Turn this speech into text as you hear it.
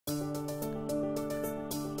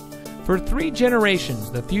For 3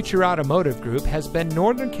 generations, the Future Automotive Group has been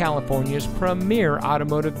Northern California's premier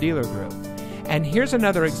automotive dealer group. And here's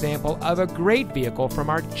another example of a great vehicle from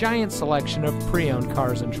our giant selection of pre-owned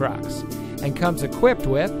cars and trucks. And comes equipped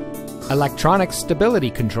with electronic stability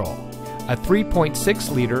control, a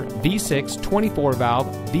 3.6-liter V6 24-valve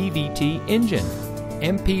VVT engine,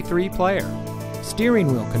 MP3 player,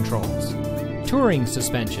 steering wheel controls, touring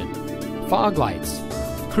suspension, fog lights,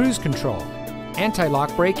 cruise control,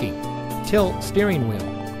 anti-lock braking, tilt steering wheel,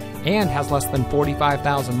 and has less than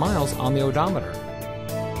 45,000 miles on the odometer.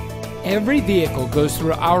 Every vehicle goes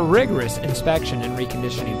through our rigorous inspection and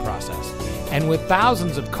reconditioning process, and with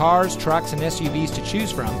thousands of cars, trucks, and SUVs to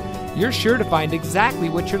choose from, you're sure to find exactly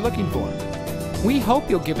what you're looking for. We hope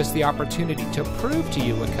you'll give us the opportunity to prove to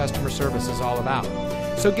you what customer service is all about.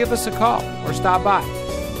 So give us a call or stop by.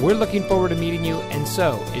 We're looking forward to meeting you, and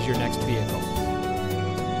so is your next vehicle.